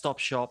one-stop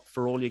shop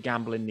for all your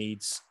gambling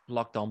needs.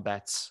 Locked On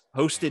Bets.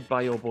 Hosted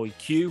by your boy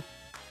Q.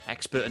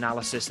 Expert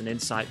analysis and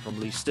insight from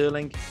Lee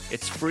Sterling.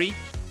 It's free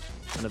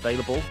and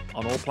available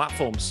on all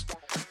platforms.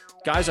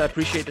 Guys, I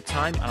appreciate the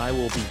time, and I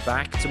will be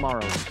back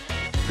tomorrow.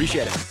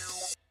 Appreciate it.